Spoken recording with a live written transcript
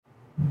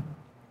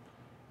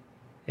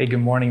Hey, good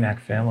morning,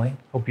 Knack family.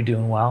 Hope you're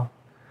doing well.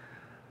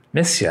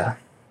 Miss ya.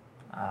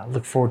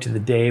 Look forward to the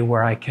day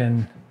where I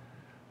can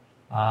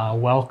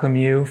welcome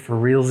you for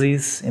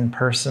realsies in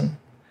person.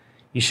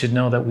 You should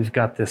know that we've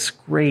got this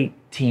great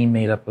team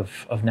made up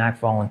of Knack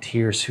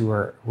volunteers who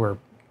are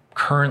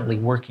currently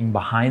working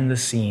behind the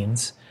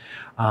scenes,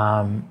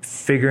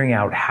 figuring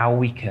out how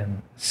we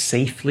can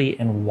safely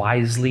and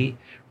wisely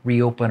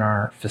reopen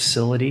our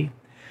facility.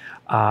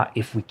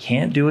 If we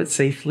can't do it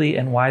safely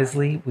and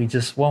wisely, we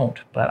just won't.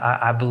 But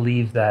I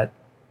believe that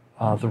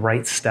the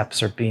right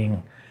steps are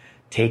being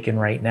taken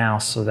right now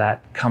so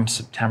that come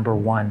September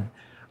 1,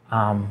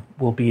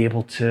 we'll be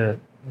able to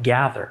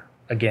gather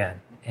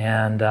again.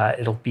 And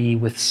it'll be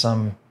with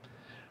some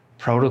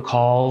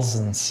protocols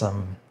and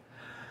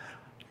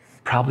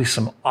probably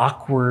some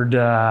awkward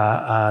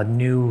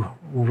new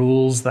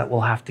rules that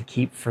we'll have to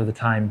keep for the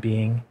time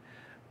being.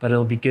 But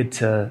it'll be good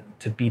to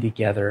be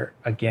together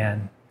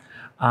again.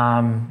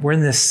 We're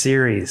in this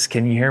series,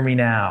 Can You Hear Me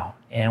Now?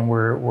 And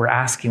we're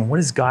asking,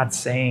 what is God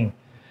saying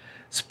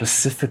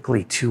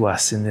specifically to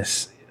us in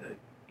this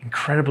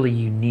incredibly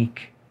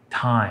unique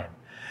time?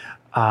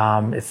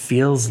 It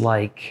feels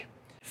like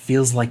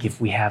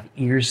if we have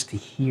ears to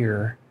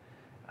hear,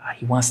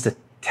 he wants to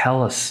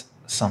tell us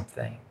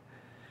something.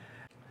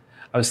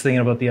 I was thinking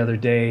about the other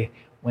day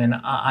when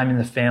I'm in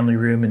the family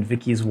room and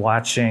Vicky's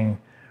watching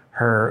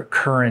her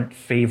current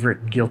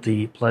favorite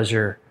guilty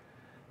pleasure,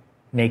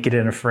 Naked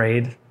and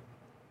Afraid.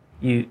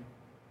 You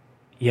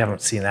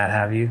haven't seen that,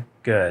 have you?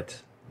 Good.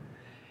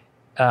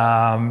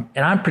 And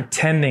I'm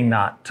pretending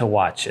not to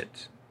watch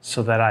it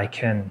so that I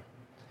can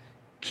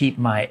keep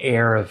my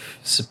air of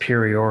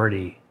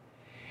superiority.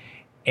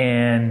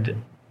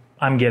 And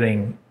I'm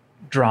getting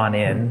drawn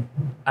in.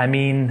 I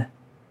mean,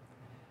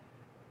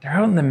 they're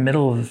out in the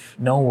middle of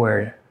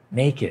nowhere,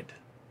 naked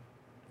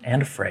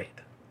and afraid.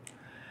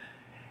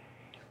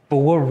 But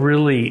what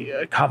really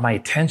caught my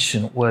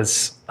attention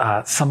was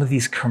some of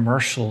these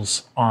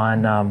commercials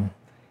on,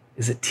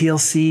 is it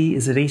TLC?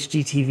 Is it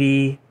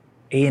HGTV?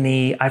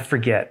 A&E? I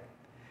forget.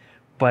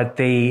 But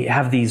they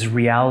have these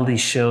reality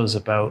shows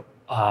about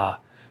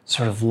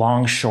sort of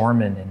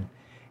longshoremen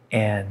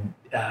and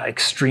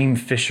extreme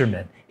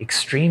fishermen.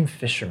 Extreme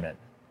fishermen.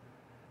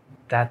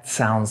 That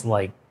sounds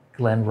like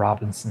Glenn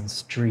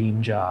Robinson's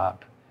dream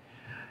job.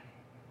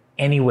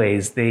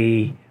 Anyways,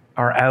 they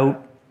are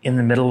out in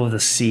the middle of the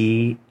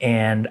sea,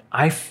 and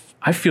I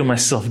feel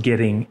myself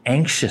getting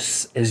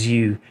anxious as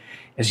you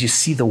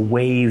see the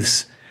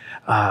waves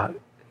kind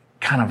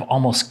of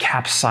almost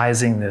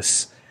capsizing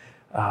this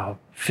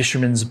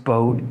fisherman's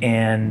boat,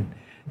 and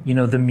you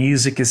know the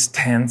music is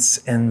tense,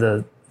 and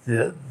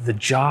the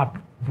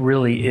job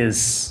really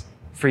is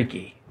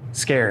freaky,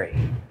 scary.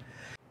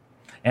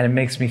 And it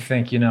makes me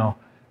think, no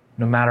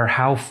matter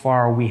how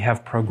far we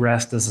have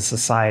progressed as a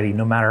society,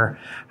 no matter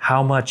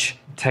how much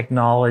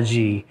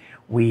technology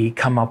we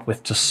come up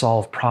with to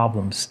solve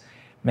problems,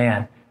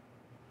 man,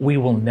 we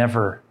will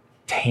never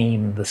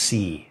tame the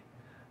sea.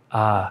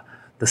 The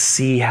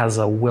sea has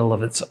a will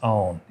of its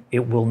own.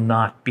 It will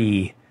not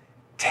be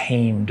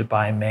tamed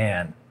by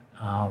man.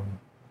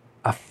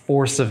 A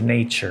force of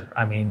nature,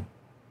 I mean,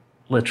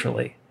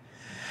 literally.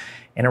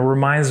 And it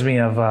reminds me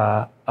of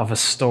a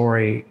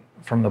story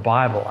from the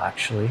Bible,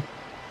 actually.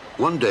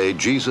 One day,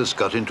 Jesus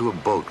got into a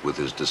boat with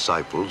his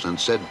disciples and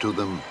said to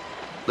them,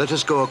 "Let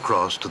us go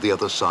across to the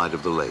other side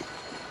of the lake."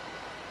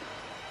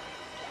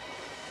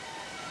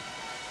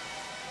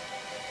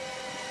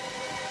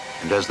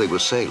 And as they were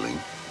sailing,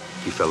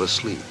 he fell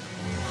asleep.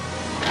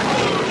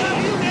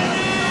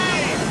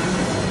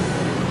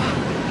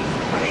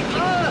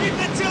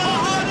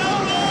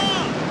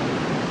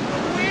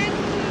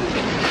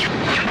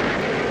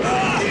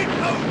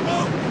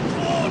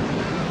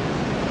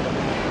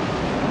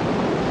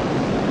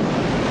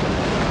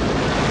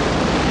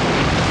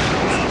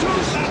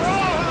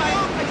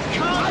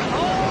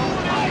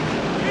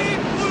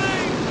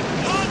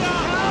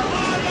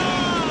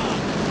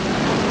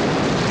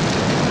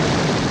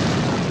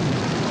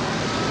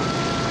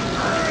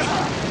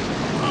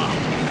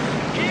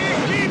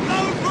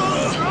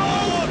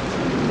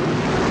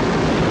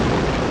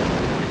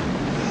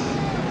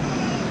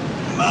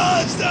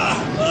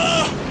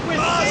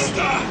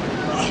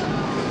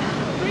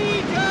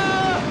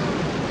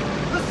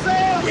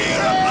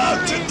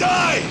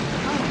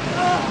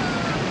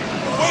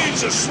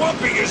 Waves are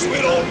swamping us,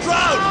 we'll all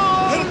drown!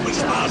 Help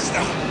us,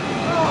 Master!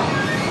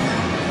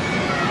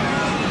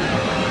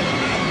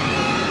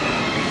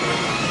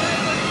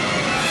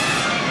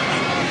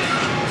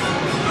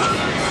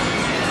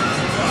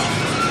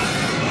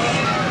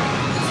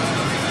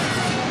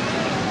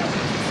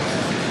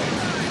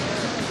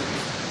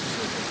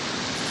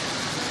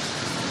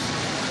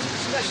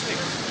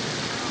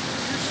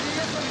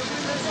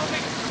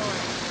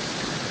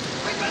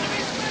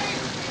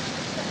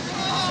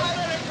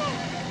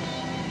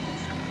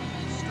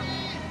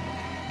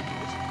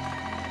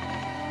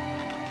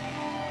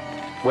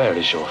 Where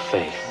is your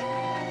faith?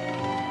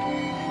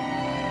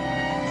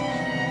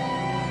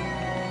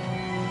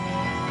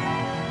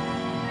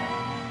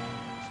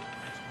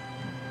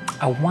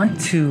 I want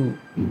to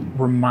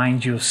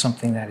remind you of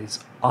something that is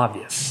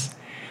obvious,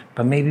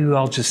 but maybe we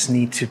all just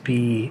need to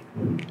be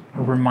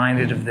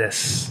reminded of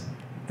this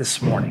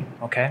morning,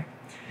 okay?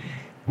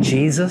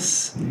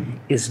 Jesus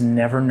is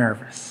never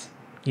nervous.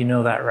 You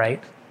know that,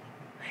 right?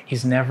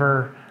 He's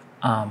never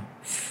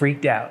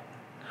freaked out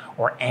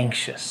or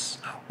anxious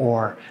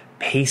or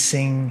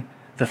pacing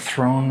the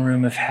throne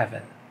room of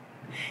heaven.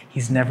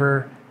 He's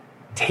never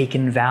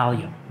taken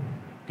Valium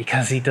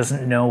because he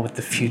doesn't know what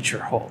the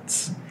future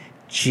holds.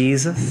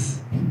 Jesus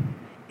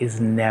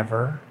is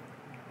never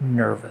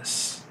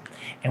nervous.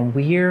 And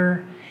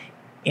we're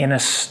in a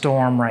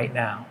storm right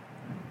now.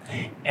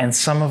 And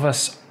some of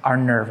us are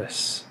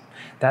nervous.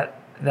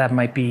 That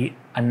might be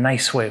a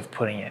nice way of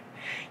putting it.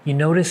 You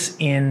notice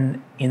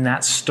in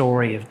that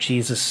story of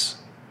Jesus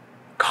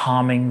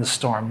calming the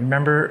storm.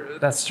 Remember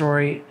that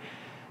story?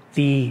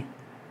 The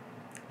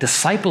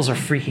disciples are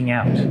freaking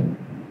out.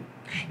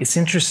 It's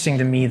interesting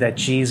to me that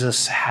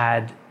Jesus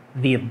had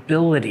the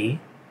ability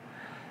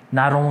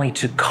not only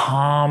to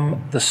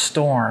calm the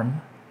storm,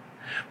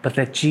 but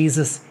that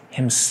Jesus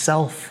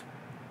himself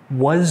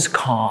was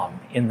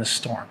calm in the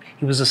storm.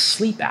 He was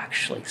asleep,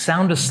 actually,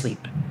 sound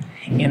asleep,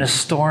 in a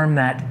storm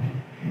that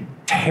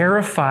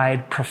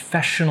terrified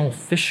professional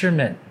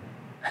fishermen.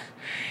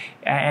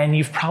 And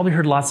you've probably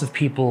heard lots of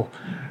people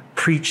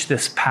preach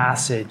this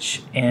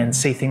passage and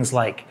say things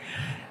like,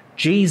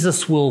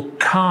 Jesus will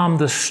calm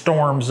the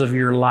storms of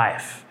your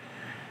life.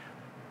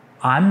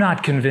 I'm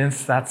not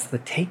convinced that's the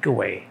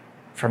takeaway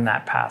from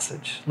that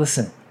passage.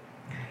 Listen,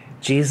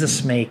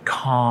 Jesus may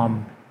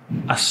calm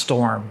a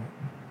storm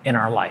in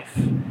our life,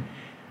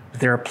 but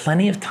there are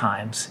plenty of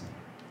times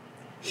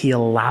he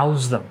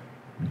allows them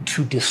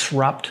to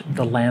disrupt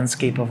the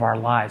landscape of our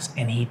lives,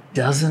 and he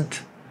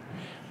doesn't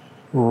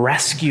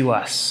rescue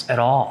us at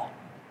all.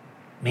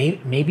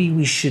 Maybe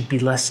we should be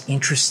less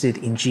interested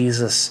in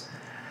Jesus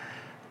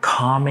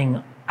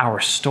calming our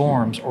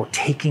storms or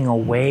taking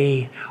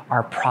away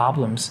our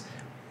problems,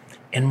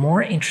 and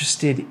more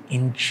interested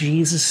in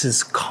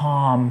Jesus's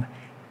calm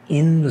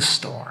in the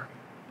storm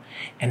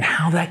and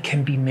how that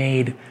can be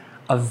made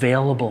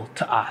available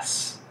to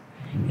us.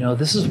 You know,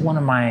 this is one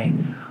of my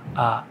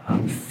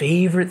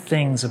favorite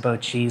things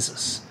about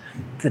Jesus.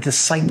 The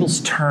disciples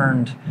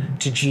turned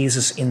to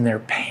Jesus in their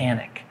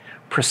panic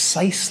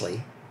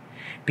precisely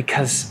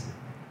because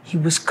he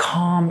was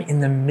calm in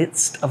the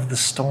midst of the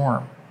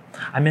storm.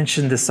 I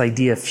mentioned this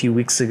idea a few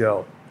weeks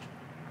ago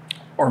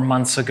or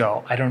months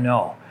ago. I don't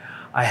know.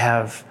 I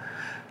have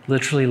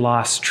literally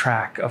lost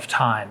track of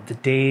time. The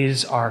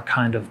days are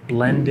kind of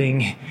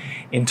blending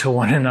into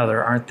one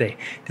another, aren't they?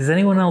 Does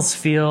anyone else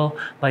feel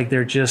like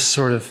they're just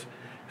sort of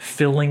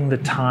filling the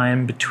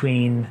time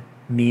between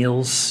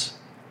meals?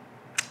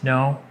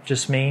 No,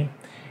 just me?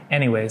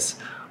 Anyways,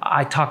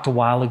 I talked a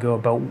while ago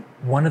about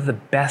one of the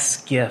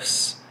best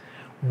gifts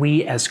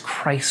we as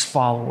Christ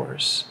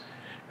followers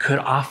could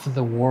offer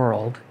the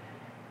world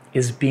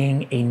is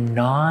being a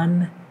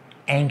non-anxious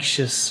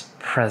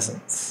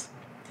presence.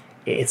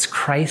 It's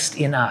Christ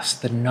in us,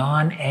 the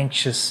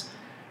non-anxious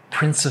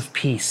Prince of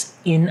Peace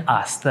in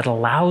us that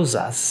allows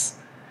us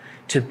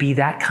to be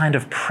that kind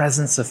of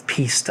presence of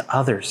peace to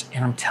others.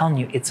 And I'm telling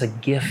you, it's a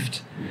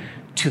gift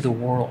to the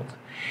world.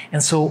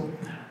 And so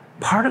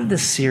part of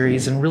this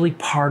series, and really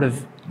part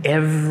of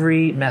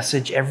every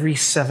message, every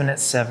 7 at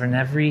 7,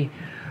 every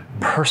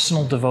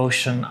personal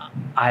devotion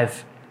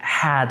I've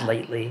had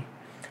lately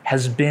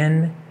has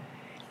been,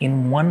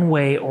 in one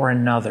way or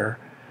another,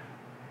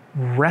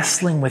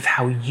 wrestling with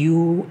how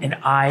you and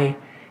I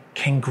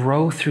can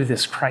grow through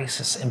this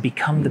crisis and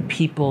become the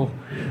people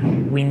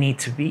we need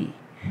to be.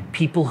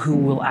 People who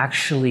will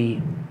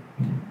actually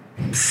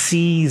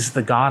seize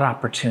the God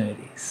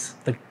opportunities,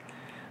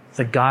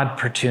 the God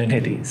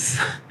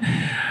opportunities.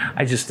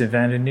 I just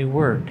invented a new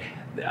word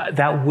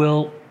that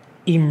will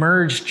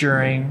emerge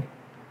during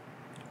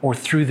or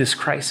through this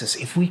crisis.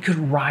 If we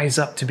could rise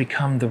up to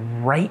become the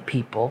right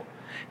people,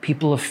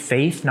 people of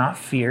faith, not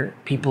fear,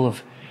 people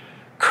of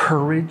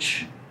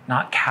courage,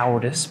 not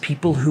cowardice,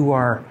 people who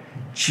are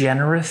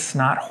generous,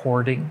 not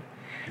hoarding,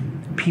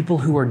 people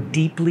who are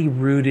deeply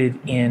rooted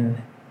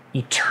in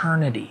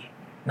eternity,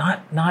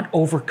 not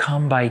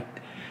overcome by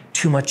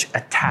too much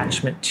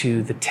attachment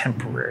to the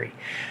temporary,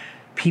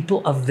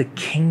 people of the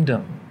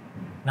kingdom,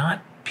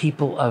 not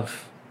people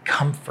of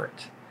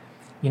comfort.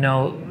 You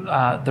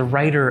know, the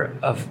writer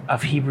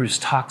of Hebrews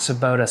talks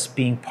about us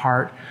being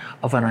part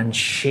of an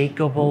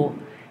unshakable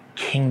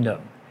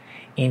kingdom.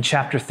 In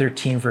chapter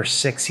 13, verse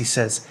 6, he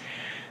says,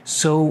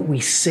 "So we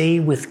say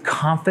with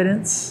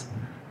confidence,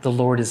 the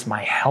Lord is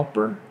my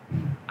helper.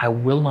 I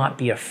will not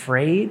be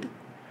afraid.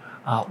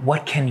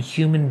 What can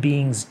human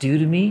beings do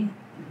to me?"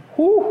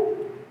 Whew.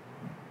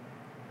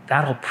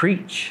 That'll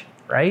preach,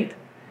 right?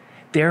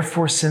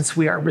 "Therefore, since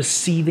we are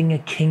receiving a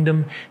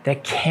kingdom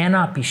that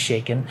cannot be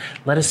shaken,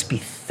 let us be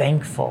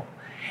thankful.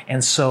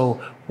 And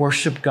so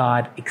worship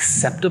God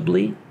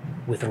acceptably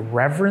with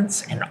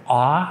reverence and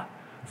awe,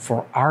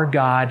 for our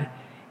God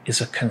is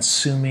a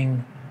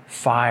consuming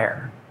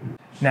fire."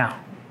 Now,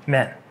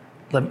 men,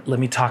 let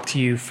me talk to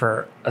you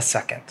for a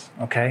second,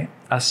 okay?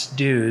 Us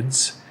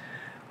dudes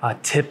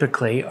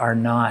typically are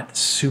not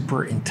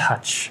super in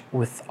touch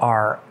with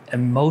our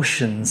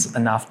emotions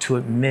enough to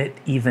admit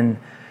even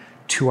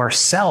to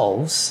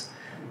ourselves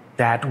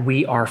that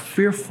we are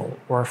fearful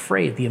or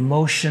afraid. The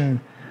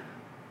emotion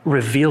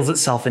reveals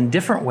itself in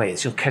different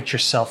ways. You'll catch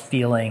yourself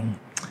feeling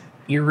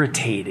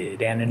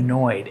irritated and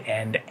annoyed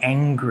and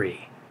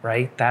angry,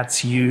 right?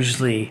 That's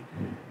usually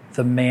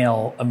the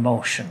male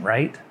emotion,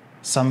 right?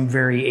 Some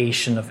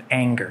variation of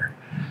anger,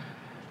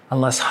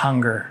 unless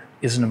hunger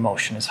is an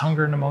emotion. Is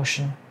hunger an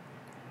emotion?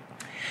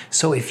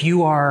 So if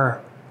you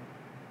are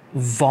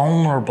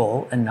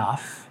vulnerable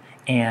enough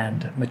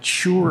and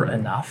mature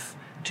enough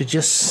to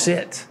just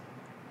sit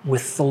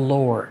with the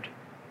Lord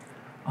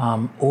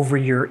over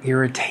your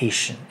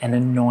irritation and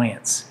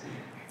annoyance,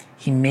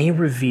 He may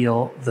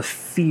reveal the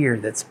fear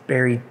that's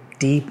buried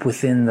deep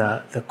within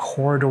the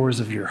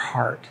corridors of your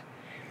heart.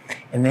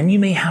 And then you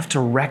may have to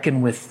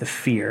reckon with the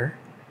fear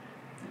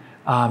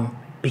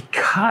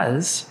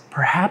because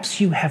perhaps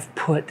you have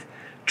put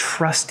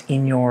trust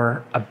in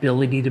your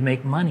ability to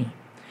make money,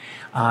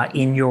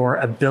 in your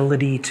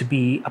ability to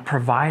be a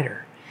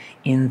provider,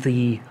 in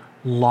the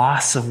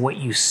loss of what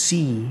you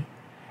see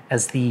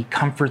as the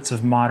comforts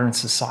of modern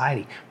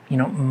society. You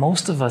know,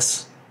 most of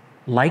us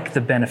like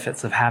the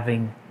benefits of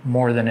having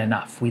more than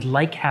enough. We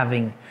like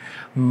having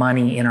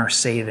money in our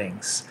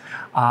savings,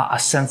 a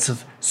sense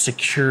of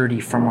security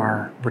from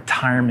our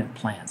retirement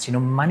plans. You know,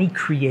 money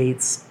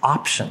creates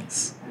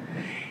options,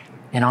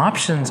 and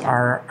options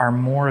are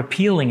more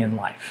appealing in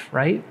life,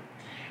 right?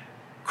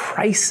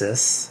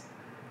 Crisis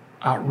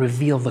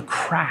reveal the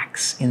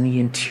cracks in the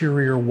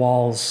interior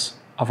walls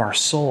of our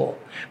soul.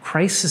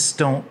 Crisis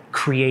don't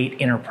create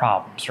inner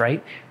problems,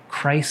 right?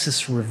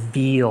 Crisis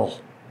reveal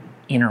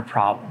inner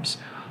problems.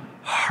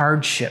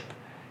 Hardship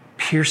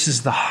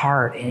pierces the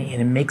heart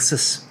and it makes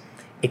us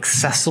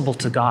accessible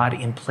to God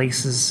in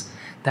places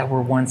that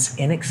were once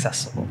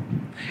inaccessible.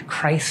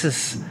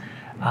 Crisis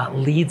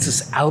leads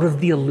us out of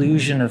the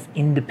illusion of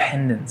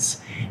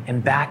independence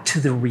and back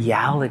to the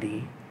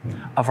reality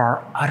of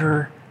our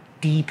utter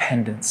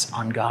dependence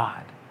on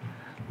God.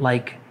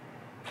 Like,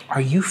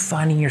 are you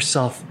finding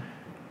yourself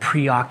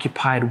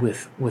preoccupied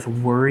with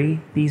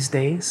worry these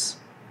days?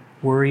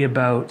 Worry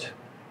about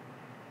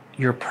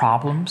your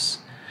problems?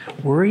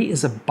 Worry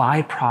is a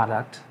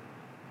byproduct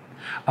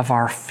of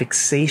our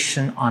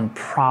fixation on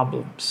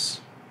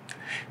problems.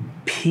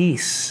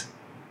 Peace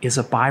is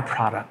a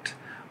byproduct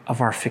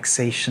of our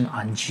fixation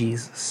on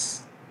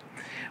Jesus.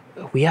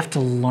 We have to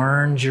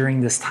learn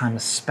during this time,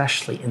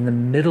 especially in the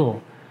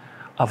middle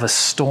of a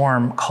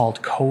storm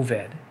called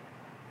COVID,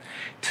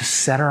 to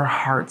set our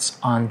hearts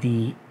on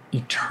the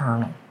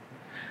eternal.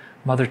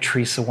 Mother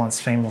Teresa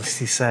once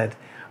famously said,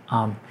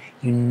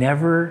 you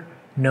never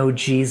know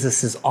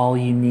Jesus is all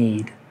you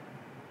need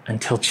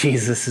until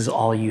Jesus is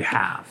all you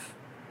have.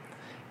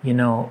 You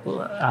know,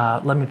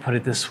 let me put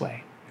it this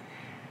way.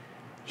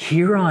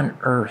 Here on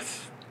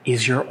earth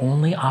is your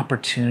only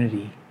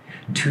opportunity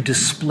to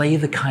display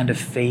the kind of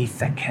faith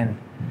that can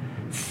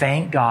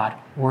thank God,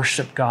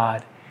 worship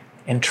God,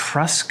 and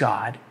trust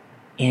God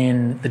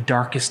in the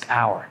darkest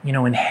hour. You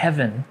know, in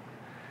heaven,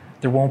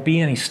 there won't be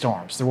any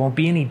storms. There won't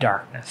be any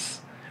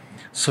darkness.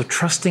 So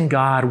trusting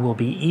God will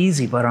be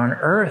easy, but on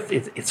earth,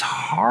 it's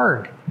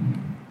hard.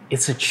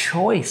 It's a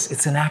choice.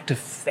 It's an act of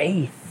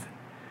faith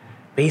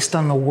based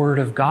on the Word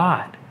of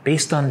God,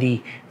 based on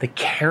the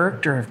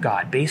character of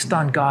God, based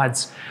on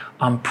God's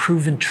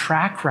proven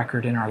track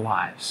record in our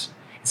lives.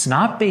 It's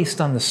not based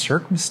on the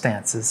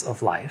circumstances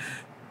of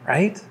life,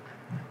 right?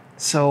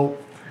 So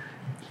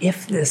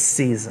if this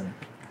season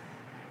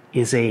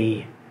is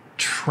a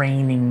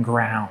training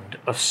ground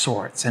of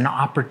sorts, an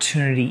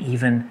opportunity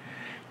even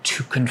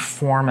to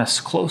conform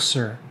us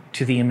closer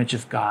to the image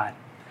of God,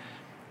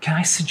 can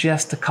I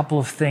suggest a couple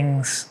of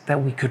things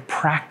that we could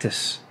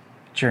practice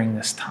during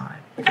this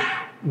time?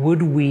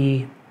 Could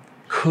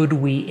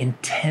we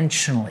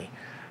intentionally,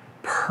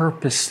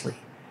 purposely,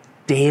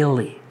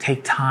 daily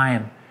take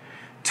time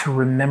to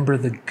remember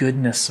the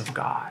goodness of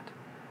God?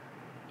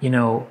 You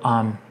know,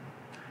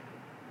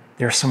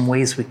 there are some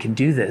ways we can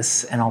do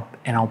this, and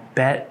I'll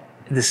bet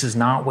this is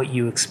not what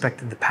you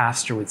expected the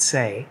pastor would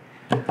say.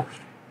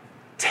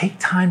 Take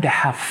time to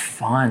have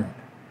fun.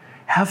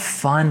 Have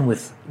fun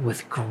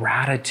with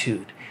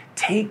gratitude.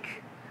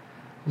 Take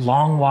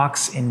long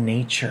walks in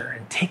nature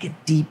and take a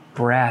deep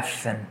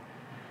breath and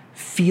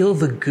feel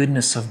the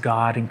goodness of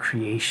God in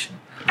creation.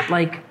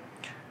 Like,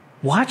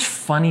 watch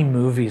funny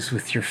movies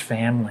with your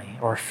family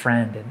or a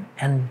friend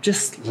and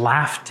just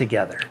laugh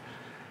together.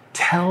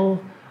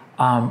 Tell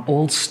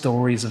old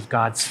stories of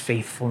God's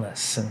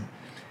faithfulness and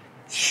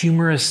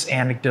humorous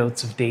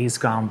anecdotes of days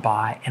gone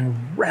by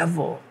and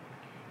revel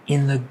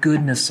in the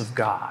goodness of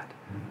God.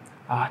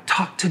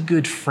 Talk to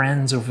good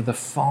friends over the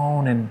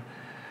phone and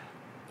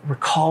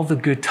recall the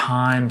good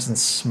times and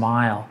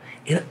smile.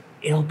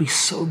 It'll be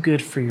so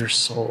good for your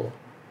soul.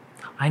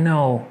 I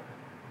know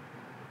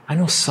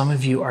some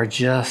of you are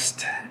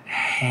just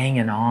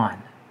hanging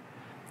on.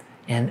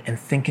 and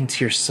thinking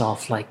to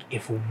yourself, like,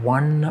 if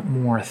one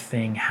more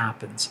thing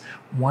happens,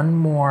 one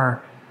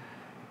more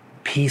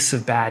piece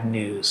of bad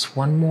news,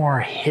 one more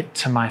hit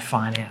to my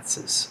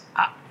finances,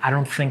 I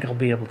don't think I'll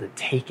be able to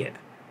take it.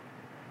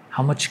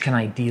 How much can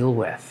I deal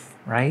with,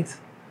 right?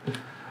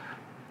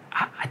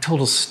 I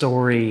told a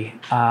story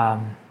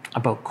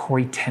about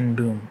Corrie ten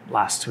Boom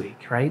last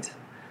week, right?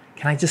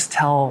 Can I just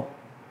tell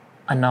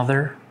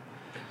another?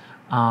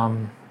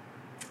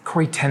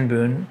 Corrie ten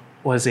Boom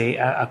was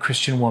a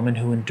Christian woman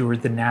who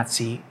endured the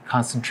Nazi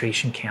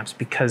concentration camps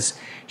because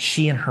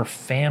she and her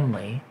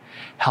family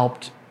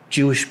helped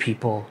Jewish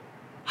people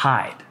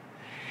hide.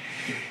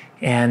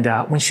 And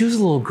when she was a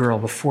little girl,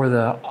 before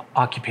the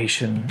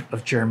occupation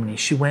of Germany,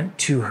 she went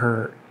to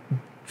her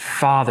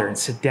father and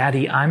said,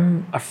 "Daddy,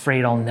 I'm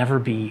afraid I'll never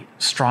be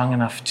strong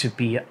enough to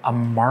be a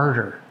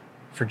martyr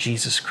for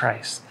Jesus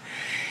Christ."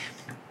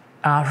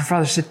 Her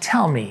father said,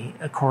 "Tell me,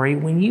 Corrie,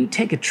 when you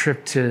take a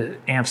trip to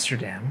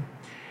Amsterdam,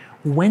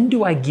 when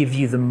do I give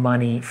you the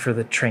money for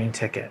the train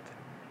ticket?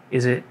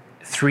 Is it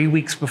 3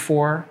 weeks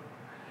before?"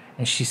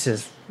 And she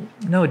says,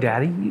 "No,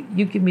 Daddy,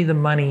 you give me the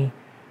money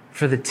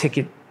for the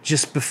ticket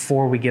just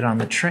before we get on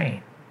the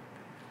train."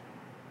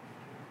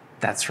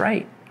 "That's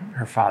right,"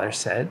 her father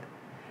said.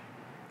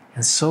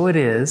 And so it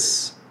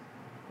is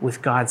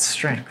with God's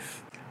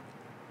strength.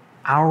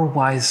 Our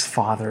wise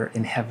Father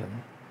in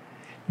heaven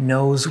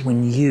knows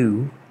when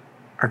you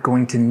are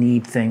going to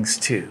need things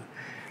too.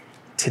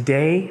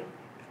 Today,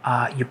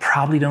 you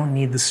probably don't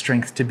need the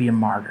strength to be a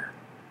martyr.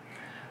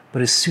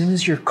 But as soon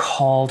as you're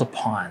called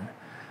upon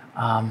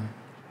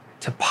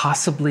to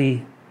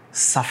possibly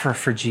suffer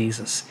for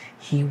Jesus,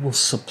 he will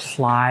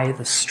supply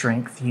the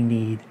strength you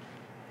need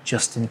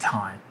just in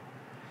time.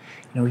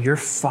 You know, your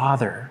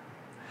Father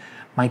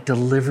might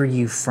deliver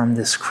you from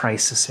this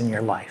crisis in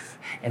your life,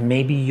 and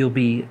maybe you'll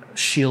be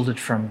shielded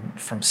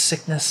from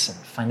sickness and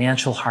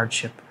financial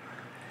hardship.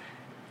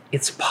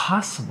 It's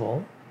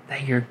possible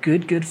that your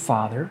good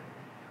Father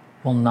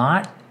will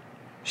not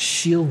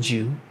shield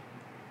you,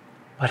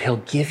 but he'll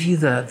give you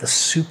the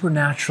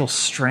supernatural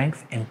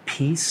strength and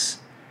peace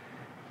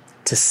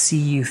to see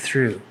you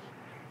through.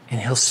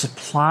 And he'll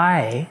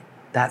supply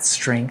that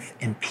strength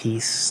and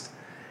peace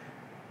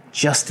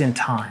just in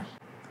time.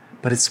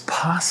 But it's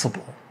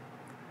possible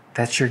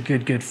that your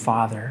good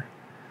Father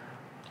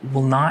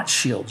will not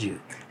shield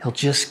you. He'll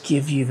just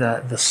give you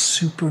the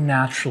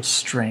supernatural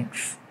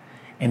strength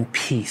and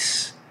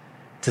peace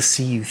to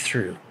see you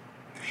through.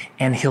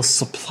 And he'll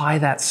supply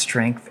that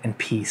strength and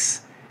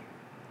peace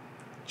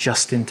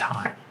just in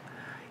time.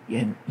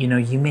 And, you know,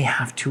 you may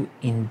have to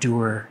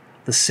endure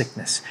the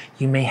sickness.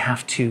 You may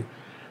have to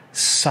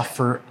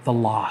suffer the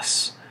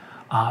loss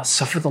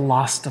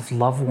of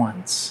loved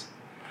ones.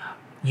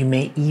 You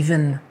may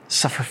even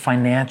suffer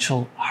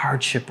financial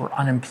hardship or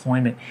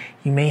unemployment.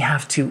 You may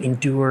have to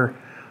endure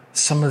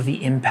some of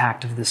the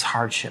impact of this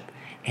hardship.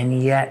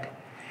 And yet,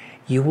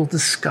 you will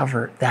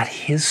discover that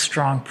his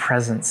strong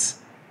presence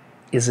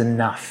is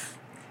enough.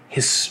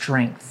 His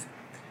strength,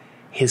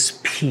 his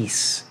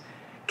peace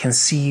can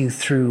see you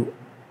through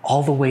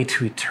all the way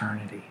to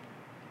eternity.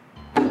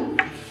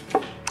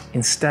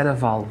 Instead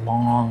of a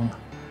long,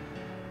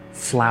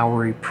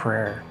 flowery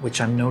prayer, which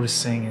I'm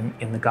noticing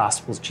in the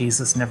Gospels,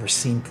 Jesus never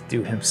seemed to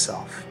do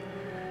himself.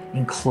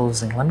 In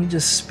closing, let me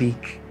just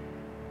speak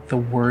the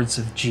words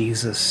of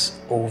Jesus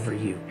over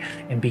you.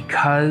 And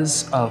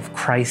because of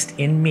Christ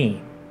in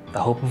me, the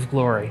hope of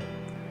glory,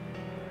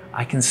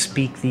 I can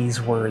speak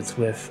these words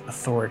with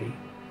authority.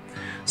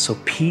 So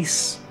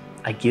peace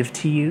I give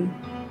to you,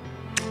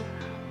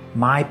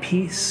 my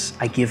peace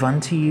I give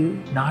unto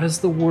you, not as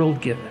the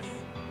world giveth,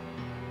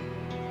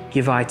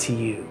 give I to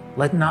you.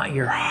 Let not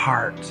your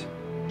heart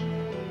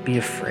be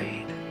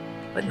afraid.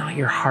 Let not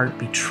your heart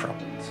be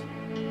troubled.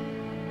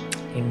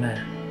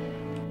 Amen.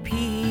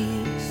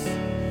 Peace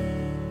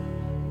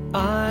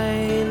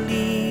I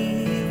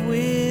leave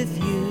with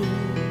you.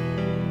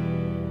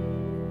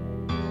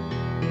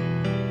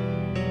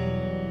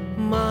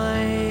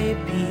 My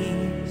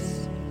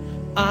peace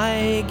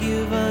I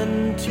give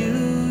unto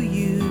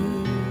you.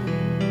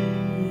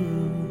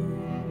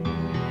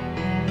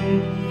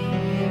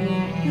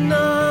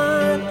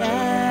 Not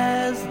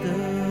as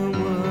the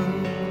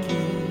world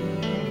giveth,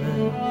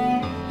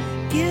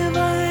 give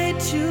I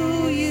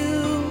to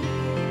you.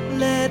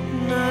 Let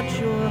not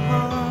your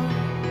heart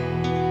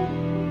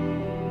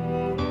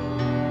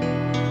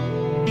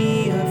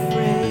be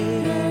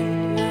afraid.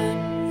 Let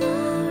not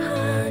your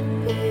heart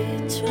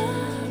be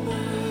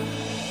troubled.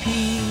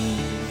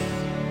 Peace.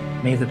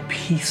 May the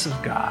peace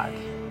of God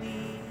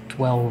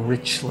dwell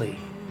richly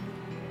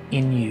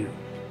in you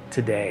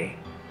today.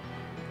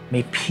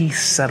 May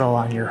peace settle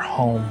on your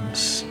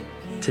homes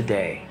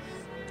today.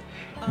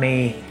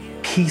 May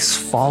peace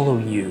follow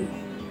you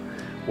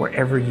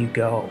wherever you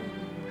go,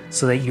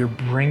 so that you're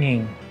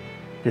bringing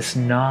this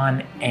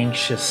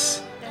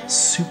non-anxious,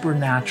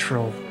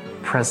 supernatural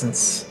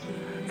presence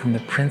from the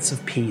Prince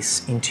of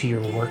Peace into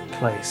your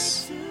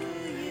workplace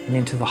and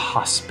into the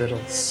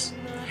hospitals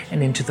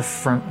and into the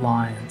front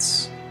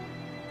lines.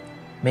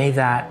 May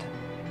that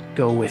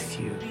go with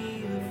you.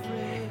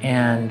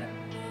 And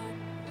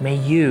may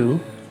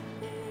you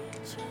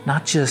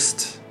not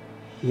just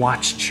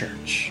watch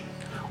church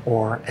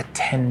or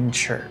attend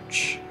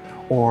church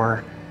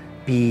or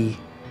be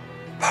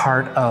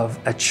part of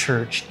a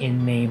church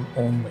in name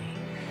only.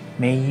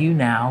 May you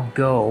now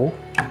go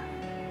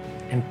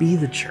and be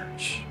the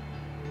church.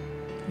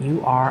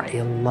 You are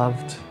a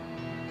loved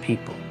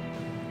people.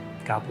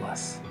 God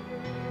bless.